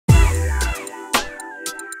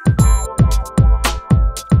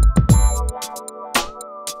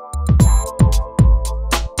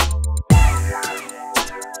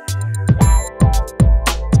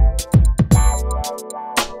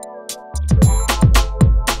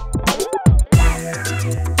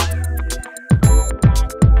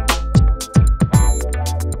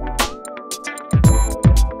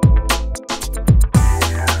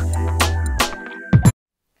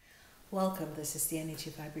this is the energy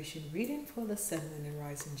vibration reading for the Sun, Moon, and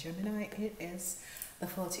Rising Gemini. It is the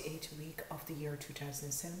 48th week of the year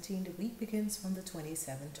 2017. The week begins from the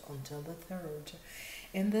 27th until the 3rd.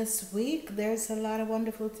 In this week, there's a lot of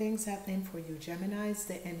wonderful things happening for you, Geminis.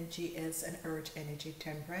 The energy is an earth energy,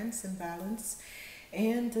 temperance and balance.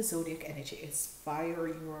 And the zodiac energy is fire.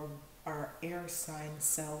 You are air signs.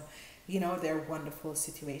 So, you know, there are wonderful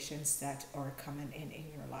situations that are coming in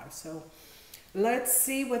your life. So, let's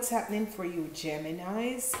see what's happening for you,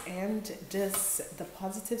 Geminis. And the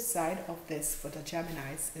positive side of this for the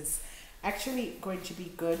Geminis is actually going to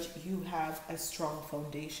be good. You have a strong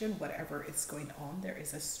foundation. Whatever is going on, there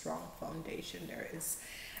is a strong foundation. There is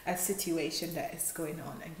a situation that is going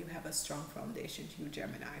on, and you have a strong foundation, you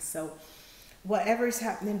Gemini. So whatever is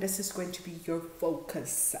happening, this is going to be your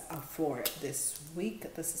focus for this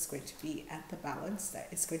week. This is going to be at the balance. That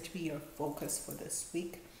is going to be your focus for this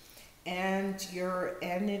week. And your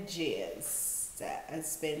energies that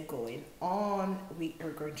has been going on, we are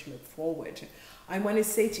going to look forward. I want to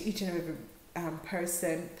say to each and every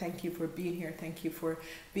person, thank you for being here. Thank you for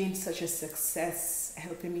being such a success,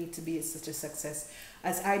 helping me to be such a success.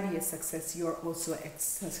 As I be a success, you're also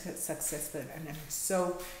successful, and I'm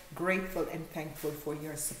so grateful and thankful for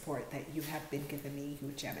your support that you have been giving me, you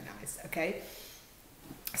Geminis. Okay.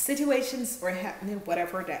 Situations are happening,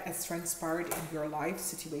 whatever that has transpired in your life,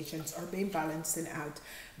 situations are being balancing out.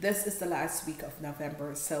 This is the last week of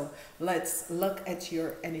November, so let's look at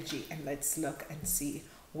your energy and let's look and see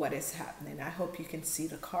what is happening. I hope you can see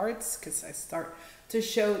the cards because I start to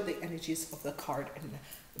show the energies of the card and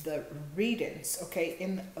the readings. Okay,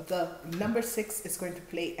 in the number 6 is going to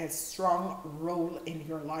play a strong role in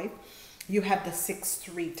your life. You have the 6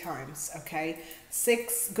 3 times, okay?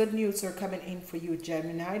 6 good news are coming in for you,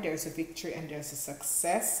 Gemini. There's a victory and there's a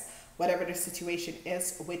success. Whatever the situation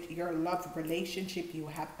is with your love relationship, you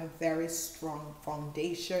have a very strong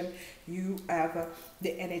foundation. You have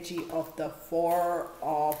the energy of the 4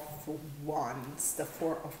 of Wands, the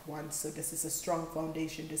 4 of Wands. So this is a strong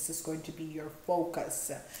foundation. This is going to be your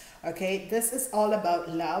focus, okay? This is all about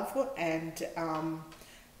love, and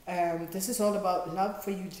this is all about love for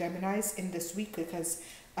you, Geminis, in this week, because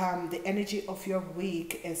the energy of your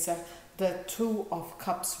week is the 2 of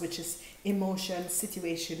Cups, which is emotion,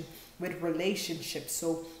 situation with relationships.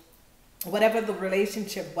 So whatever the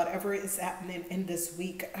relationship, whatever is happening in this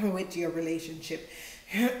week with your relationship,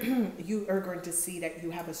 you are going to see that you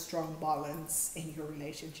have a strong balance in your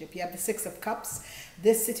relationship. You have the 6 of Cups.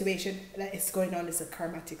 This situation that is going on is a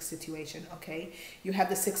karmatic situation, okay? You have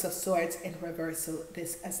the 6 of Swords in reversal.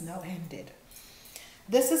 This has now ended.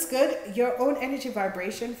 This is good. Your own energy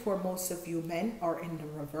vibration for most of you men are in the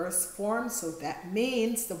reverse form. So that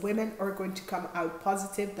means the women are going to come out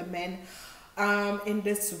positive. The men in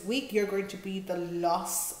this week, you're going to be the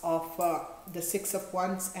loss of the 6 of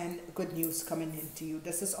Wands and good news coming into you.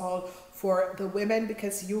 This is all for the women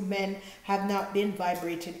because you men have not been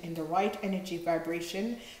vibrating in the right energy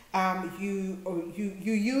vibration. You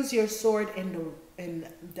use your sword in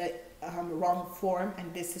the wrong form,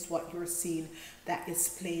 and this is what you're seeing that is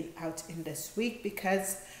played out in this week,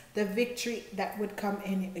 because the victory that would come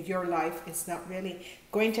in your life is not really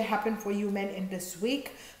going to happen for you men in this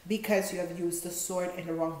week because you have used the sword in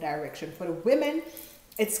the wrong direction. For the women,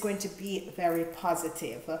 it's going to be very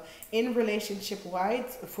positive. In relationship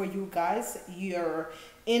wise, for you guys, your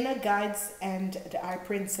inner guides and the High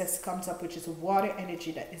Priestess comes up, which is a water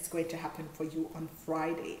energy that is going to happen for you on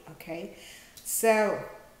Friday, okay? So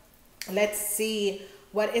let's see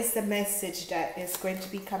what is the message that is going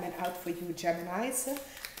to be coming out for you, Geminis.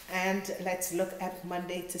 And let's look at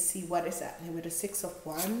Monday to see what is happening with the 6 of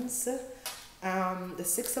Wands. The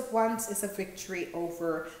 6 of Wands is a victory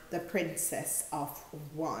over the Princess of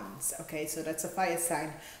Wands. Okay, so that's a fire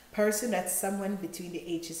sign person. That's someone between the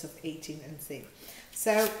ages of 18 and 3.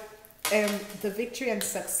 So the victory and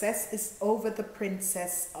success is over the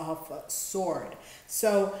Princess of Sword.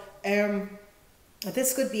 So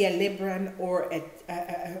this could be a Libran or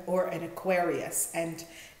an Aquarius, and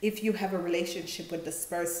if you have a relationship with this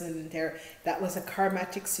person there, that was a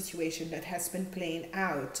karmatic situation that has been playing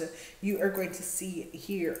out, you are going to see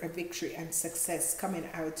here a victory and success coming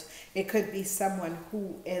out. It could be someone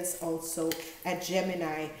who is also a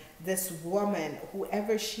Gemini. This woman,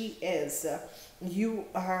 whoever she is, you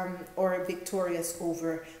are victorious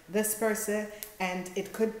over this person, and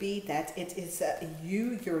it could be that it is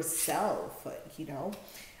you yourself, you know.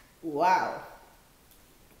 Wow,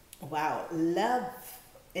 love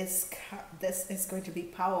is, this is going to be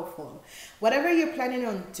powerful. Whatever you're planning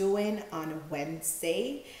on doing on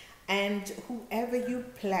Wednesday, and whoever you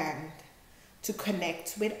planned to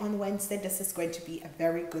connect with on Wednesday, this is going to be a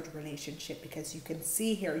very good relationship, because you can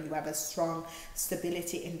see here you have a strong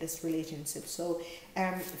stability in this relationship. So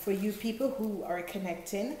for you people who are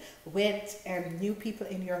connecting with new people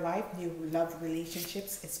in your life, new love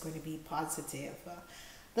relationships, it's going to be positive.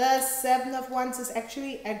 The Seven of Wands is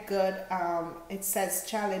actually a good, it says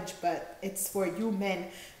challenge, but it's for you men.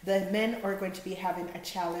 The men are going to be having a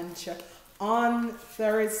challenge on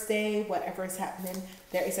Thursday. Whatever is happening,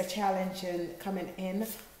 there is a challenge coming in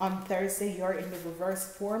on Thursday. You're in the reverse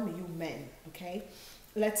form, you men, okay?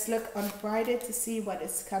 Let's look on Friday to see what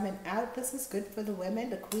is coming out. This is good for the women.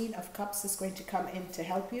 The Queen of Cups is going to come in to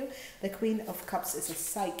help you. The Queen of Cups is a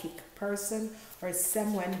psychic person, or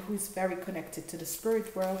someone who's very connected to the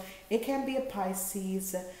spirit world. It can be a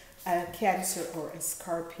Pisces, a Cancer, or a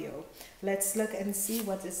Scorpio. Let's look and see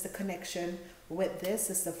what is the connection with this.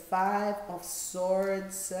 Is the Five of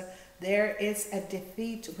Swords. There is a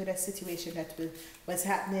defeat with a situation that was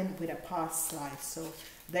happening with a past life. So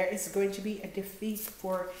there is going to be a defeat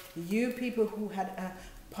for you people who had a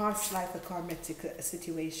past life, a karmic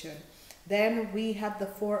situation. Then we have the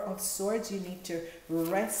Four of Swords. You need to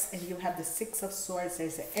rest. And you have the Six of Swords.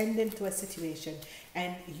 There's an ending to a situation,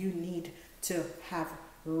 and you need to have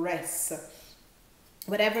rest.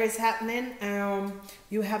 Whatever is happening,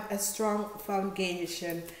 you have a strong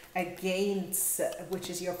foundation against, which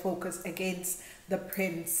is your focus, against the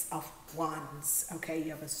Prince of Wands. Okay, you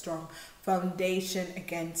have a strong foundation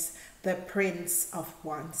against the Prince of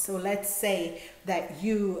Wands. So let's say that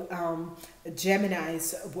you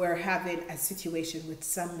Geminis were having a situation with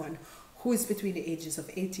someone who is between the ages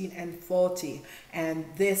of 18 and 40, and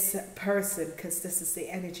this person, because this is the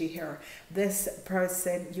energy here, this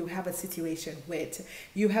person you have a situation with,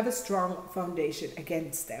 you have a strong foundation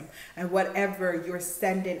against them, and whatever you're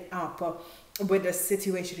standing up with a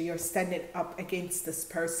situation, you're standing up against this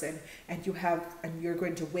person, and you're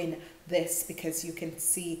going to win this, because you can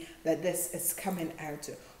see that this is coming out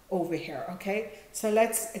over here. Okay, so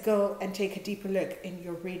let's go and take a deeper look in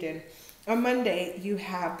your reading. On Monday, you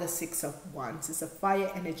have the Six of Wands. It's a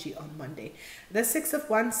fire energy on Monday. The Six of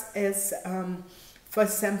Wands is, for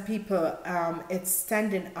some people, it's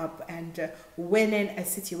standing up and winning a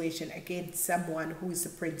situation against someone who is the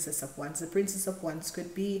Princess of Wands. The Princess of Wands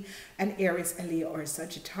could be an Aries, a Leo, or a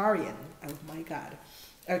Sagittarian. Oh my God.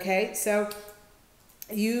 Okay, so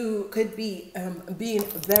you could be being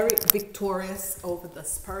very victorious over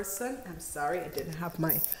this person. I'm sorry, I didn't have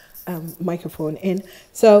my microphone in.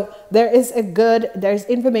 So there's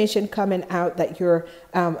information coming out that you're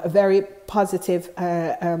very positive.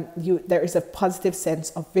 There is a positive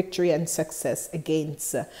sense of victory and success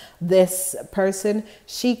against this person.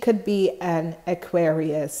 She could be an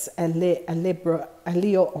Aquarius, a Libra, a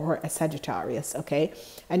Leo, or a Sagittarius. Okay,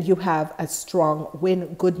 and you have a strong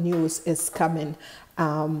win. Good news is coming.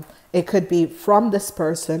 It could be from this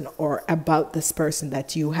person or about this person,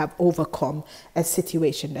 that you have overcome a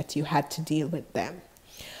situation that you had to deal with them.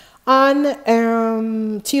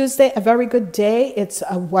 On Tuesday, a very good day. It's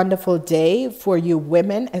a wonderful day for you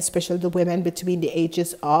women, especially the women between the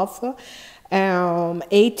ages of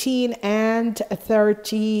 18 and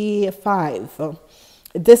 35.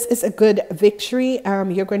 This is a good victory.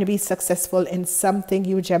 You're going to be successful in something,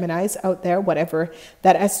 you Geminis out there, whatever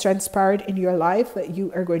that has transpired in your life,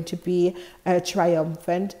 you are going to be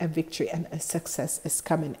triumphant. A victory and a success is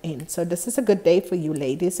coming in. So this is a good day for you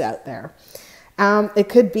ladies out there. It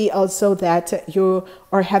could be also that you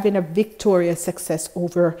are having a victorious success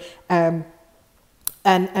over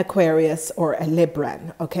an Aquarius or a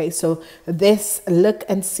Libran. Okay, so this, look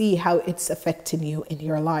and see how it's affecting you in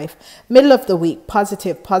your life. Middle of the week,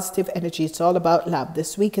 positive energy. It's all about love.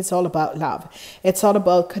 This week is all about love. It's all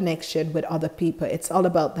about connection with other people. It's all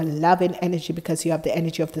about the loving energy, because you have the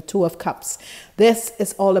energy of the Two of Cups. This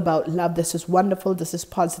is all about love. This is wonderful. This is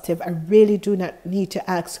positive. I really do not need to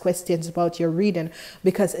ask questions about your reading,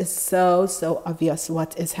 because it's so obvious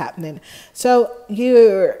what is happening. So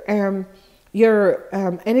your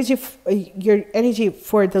energy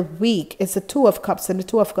for the week is the Two of Cups, and the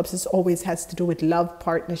Two of Cups is always has to do with love,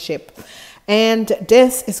 partnership, and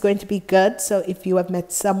this is going to be good. So if you have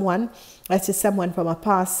met someone, that is someone from a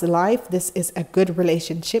past life, this is a good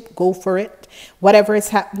relationship. Go for it. Whatever is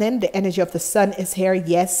happening, the energy of the Sun is here.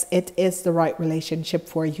 Yes, it is the right relationship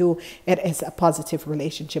for you. It is a positive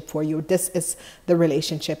relationship for you. This is the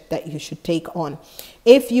relationship that you should take on.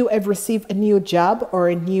 If you have received a new job or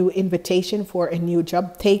a new invitation for a new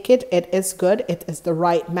job, take it. It is good. It is the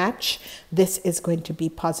right match. This is going to be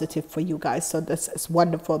positive for you guys. So this is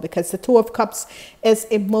wonderful, because the Two of Cups is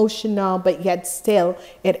emotional, but yet still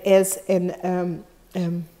it is in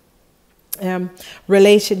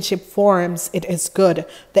relationship forms, it is good.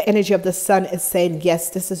 The energy of the sun is saying, yes,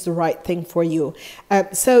 this is the right thing for you.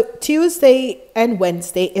 So Tuesday and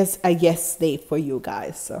Wednesday is a yes day for you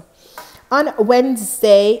guys. So on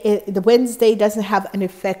Wednesday, the Wednesday doesn't have an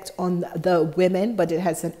effect on the women, but it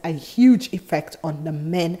has a huge effect on the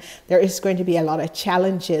men. There is going to be a lot of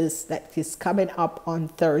challenges that is coming up on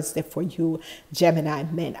Thursday for you Gemini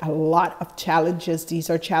men. A lot of challenges. These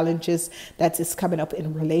are challenges that is coming up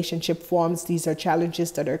in relationship forms. These are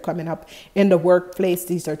challenges that are coming up in the workplace.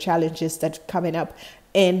 These are challenges that are coming up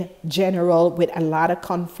in general, with a lot of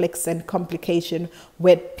conflicts and complication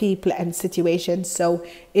with people and situations. So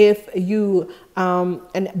if you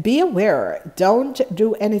and be aware, don't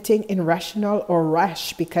do anything irrational or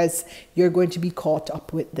rash, because you're going to be caught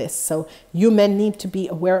up with this. So you men need to be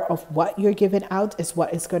aware of what you're giving out is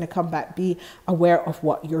what is going to come back. Be aware of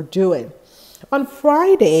what you're doing. On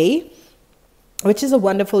Friday, which is a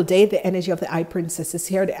wonderful day, the energy of the Eye Princess is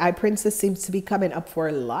here. The Eye Princess seems to be coming up for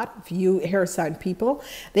a lot of you hair sign people.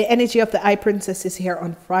 The energy of the Eye Princess is here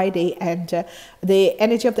on Friday, and the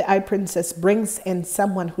energy of the Eye Princess brings in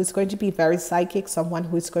someone who's going to be very psychic, someone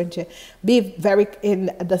who's going to be very in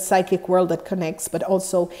the psychic world that connects, but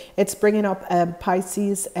also it's bringing up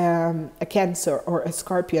Pisces, a Cancer, or a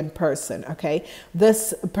Scorpion person, okay?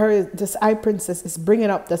 This Eye Princess is bringing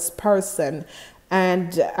up this person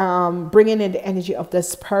and bringing in the energy of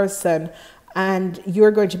this person, and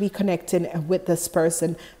you're going to be connecting with this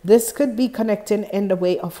person. This could be connecting in the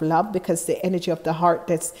way of love, because the energy of the heart,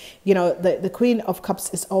 that's, you know, the Queen of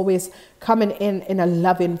Cups is always coming in a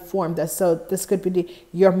loving form. So this could be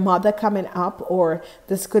your mother coming up, or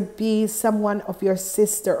this could be someone of your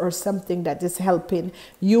sister or something that is helping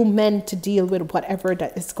you men to deal with whatever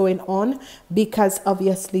that is going on, because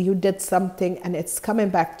obviously you did something and it's coming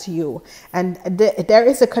back to you. And there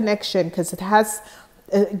is a connection, because it has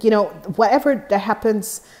you know, whatever that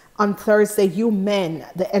happens on Thursday, you men,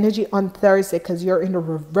 the energy on Thursday, because you're in the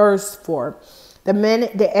reverse form.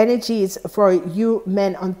 The energies for you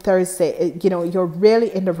men on Thursday, you know, you're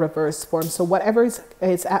really in the reverse form. So whatever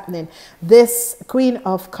is happening, this Queen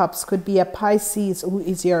of Cups could be a Pisces who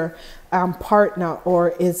is your partner, or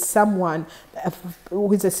is someone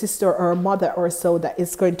who is a sister or a mother or so, that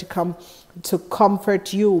is going to come to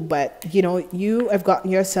comfort you. But you know, you have gotten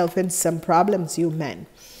yourself in some problems, you men.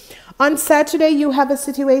 On Saturday, you have a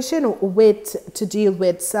situation to deal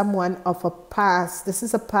with someone of a past. This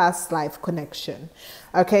is a past life connection.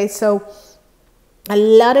 Okay, so a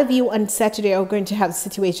lot of you on Saturday are going to have a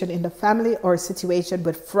situation in the family, or a situation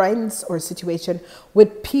with friends, or a situation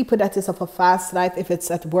with people that is of a past life. If it's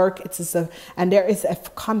at work, and there is a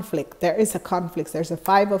conflict. There is a conflict. There's a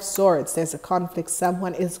Five of Swords. There's a conflict.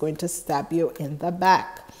 Someone is going to stab you in the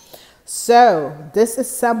back. So this is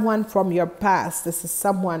someone from your past. This is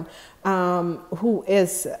someone who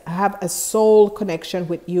have a soul connection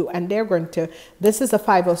with you, and they're going to, this is a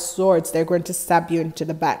Five of Swords, they're going to stab you into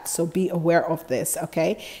the back. So be aware of this,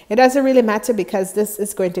 okay? It doesn't really matter, because this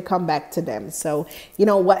is going to come back to them. So, you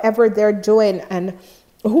know, whatever they're doing, and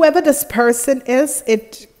whoever this person is,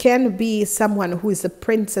 it can be someone who is a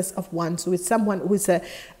Princess of Wands, who is someone who is a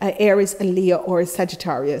Aries, a Leo, or a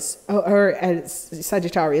Sagittarius, or a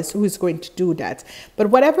Sagittarius, who is going to do that.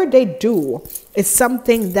 But whatever they do is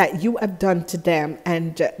something that you have done to them,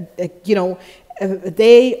 and you know,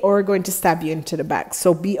 they are going to stab you into the back.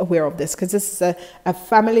 So be aware of this, because this is a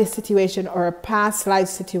family situation, or a past life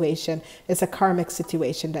situation. It's a karmic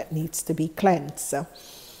situation that needs to be cleansed. So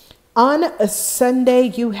on a Sunday,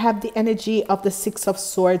 you have the energy of the Six of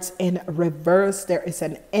Swords in reverse. There is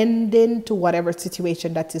an ending to whatever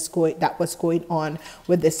situation that was going on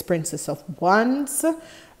with this Princess of Wands.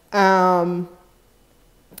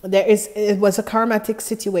 It was a karmatic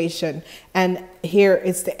situation, and here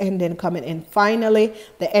is the ending coming in. Finally,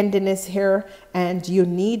 the ending is here, and you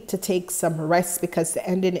need to take some rest, because the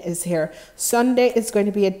ending is here. Sunday is going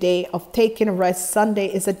to be a day of taking a rest. Sunday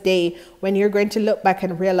is a day when you're going to look back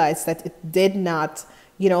and realize that it did not,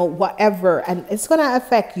 you know, whatever, and it's going to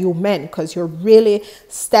affect you men, because you're really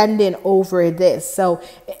standing over this. So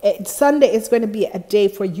Sunday is going to be a day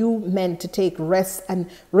for you men to take rest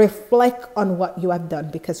and reflect on what you have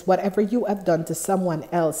done, because whatever you have done to someone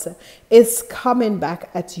else is coming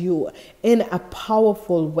back at you in a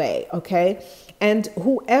powerful way, okay? And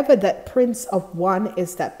whoever that Prince of One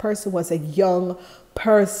is, that person was a young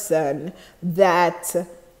person that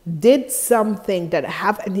did something that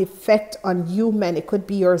have an effect on you men. It could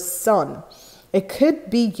be your son. It could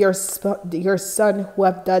be your son who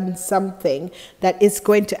have done something that is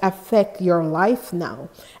going to affect your life now.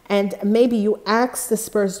 And maybe you asked this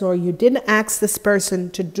person, or you didn't ask this person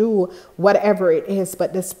to do whatever it is,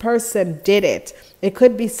 but this person did it. It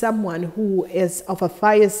could be someone who is of a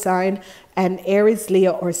fire sign, an Aries,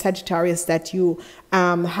 Leo, or Sagittarius that you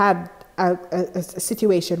had a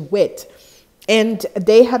situation with. And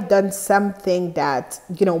they have done something that,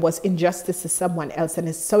 you know, was injustice to someone else.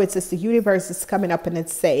 And so it's just the universe is coming up and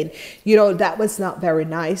it's saying, you know, that was not very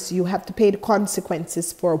nice. You have to pay the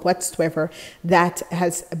consequences for whatsoever that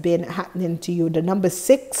has been happening to you. The number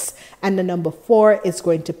 6 and the number 4 is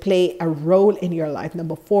going to play a role in your life.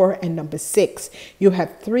 Number 4 and number 6. You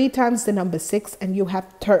have 3 times the number 6 and you have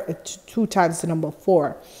 2 times the number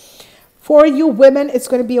 4. For you women, it's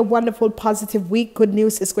going to be a wonderful, positive week. Good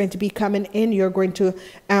news is going to be coming in. You're going to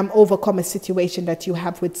overcome a situation that you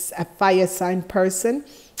have with a fire sign person,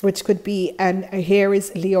 which could be a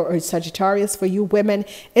Aries, Leo, or Sagittarius. For you women,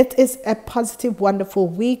 it is a positive, wonderful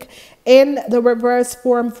week. In the reverse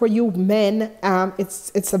form for you men,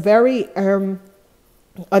 it's a very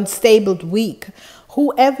unstable week.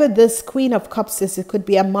 Whoever this Queen of Cups is, it could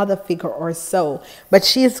be a mother figure or so, but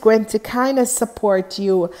she is going to kind of support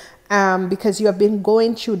you because you have been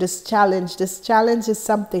going through this challenge. This challenge is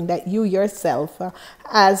something that you yourself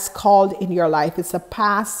has called in your life. It's a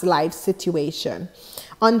past life situation.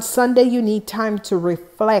 On Sunday, you need time to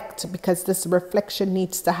reflect, because this reflection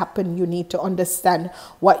needs to happen. You need to understand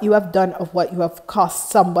what you have done, of what you have cost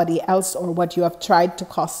somebody else, or what you have tried to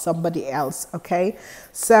cost somebody else. Okay,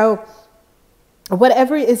 so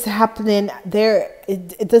whatever is happening there,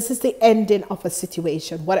 this is the ending of a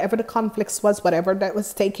situation. Whatever the conflicts was, whatever that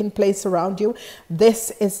was taking place around you,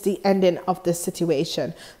 this is the ending of the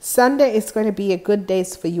situation. Sunday is going to be a good day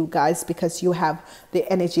for you guys, because you have the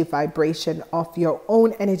energy vibration of your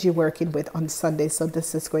own energy working with on Sunday. So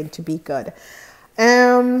this is going to be good.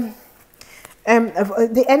 The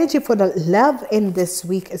energy for the love in this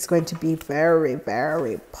week is going to be very,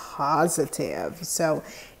 very positive. So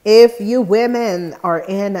if you women are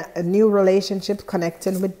in a new relationship,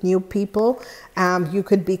 connecting with new people, you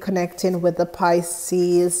could be connecting with the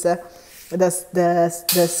Pisces,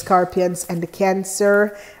 the Scorpions, and the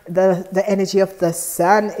Cancer. The energy of the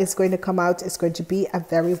Sun is going to come out. It's going to be a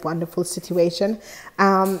very wonderful situation.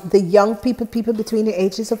 The young people between the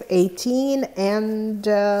ages of 18 and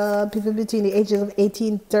people between the ages of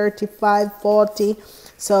 18, 35, 40.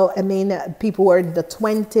 So, I mean, people who are in the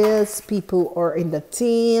 20s, people who are in the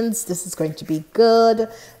teens, this is going to be good.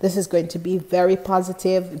 This is going to be very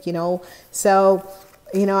positive, you know. So,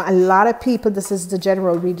 you know, a lot of people, this is the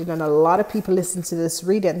general reading, and a lot of people listen to this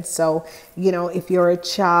reading. So, you know, if you're a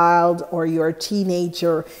child or you're a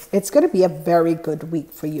teenager, it's going to be a very good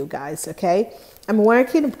week for you guys, okay? I'm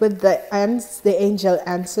working with the angel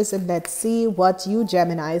answers, and let's see what you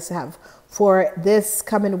Geminis have for this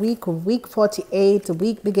coming week, week 48, the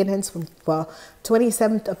week begins from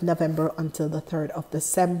 27th of November until the 3rd of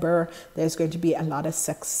December. There's going to be a lot of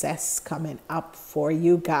success coming up for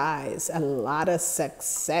you guys, a lot of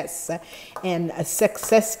success, and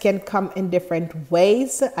success can come in different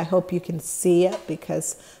ways. I hope you can see it,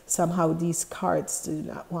 because somehow these cards do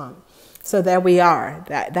not want. So there we are.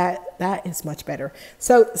 That is much better.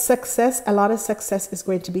 So success, a lot of success is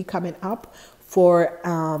going to be coming up for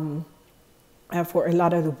a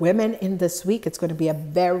lot of the women in this week. It's going to be a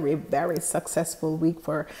very, very successful week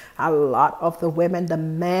for a lot of the women. The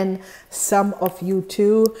men, some of you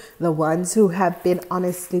too, the ones who have been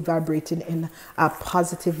honestly vibrating in a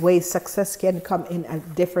positive way. Success can come in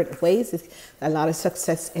different ways. A lot of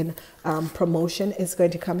success in promotion is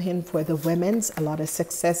going to come in for the women's. A lot of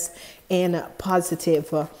success in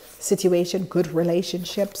positive situation. Good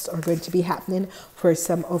relationships are going to be happening for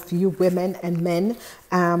some of you women and men.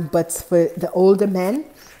 But for the older men,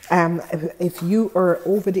 if you are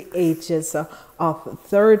over the ages of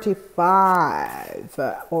 35,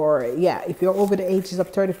 if you're over the ages of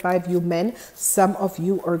 35, you men, some of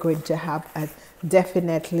you are going to have a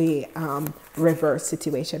definitely reverse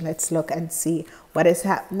situation. Let's look and see what is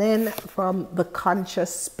happening from the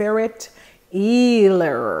conscious spirit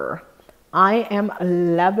healer. I am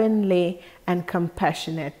lovingly and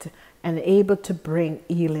compassionate and able to bring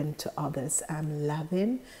healing to others. I'm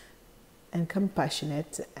loving and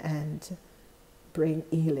compassionate and bring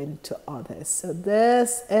healing to others. So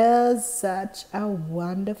this is such a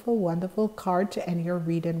wonderful, wonderful card to end your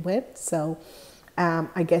reading with. So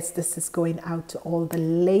I guess this is going out to all the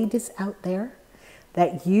ladies out there,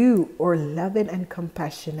 that you are loving and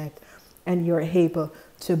compassionate, and you're able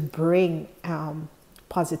to bring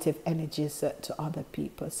positive energies to other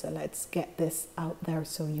people. So let's get this out there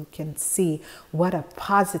so you can see what a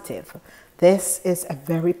positive. This is a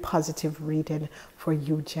very positive reading for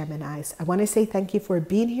you, Geminis. I want to say thank you for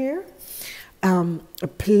being here.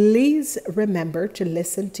 Please remember to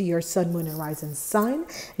listen to your sun, moon, and rising sign.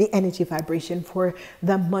 The energy vibration for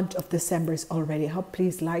the month of December is already up.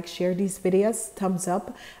 Please like, share these videos, thumbs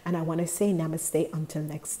up, and I want to say namaste until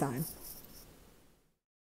next time.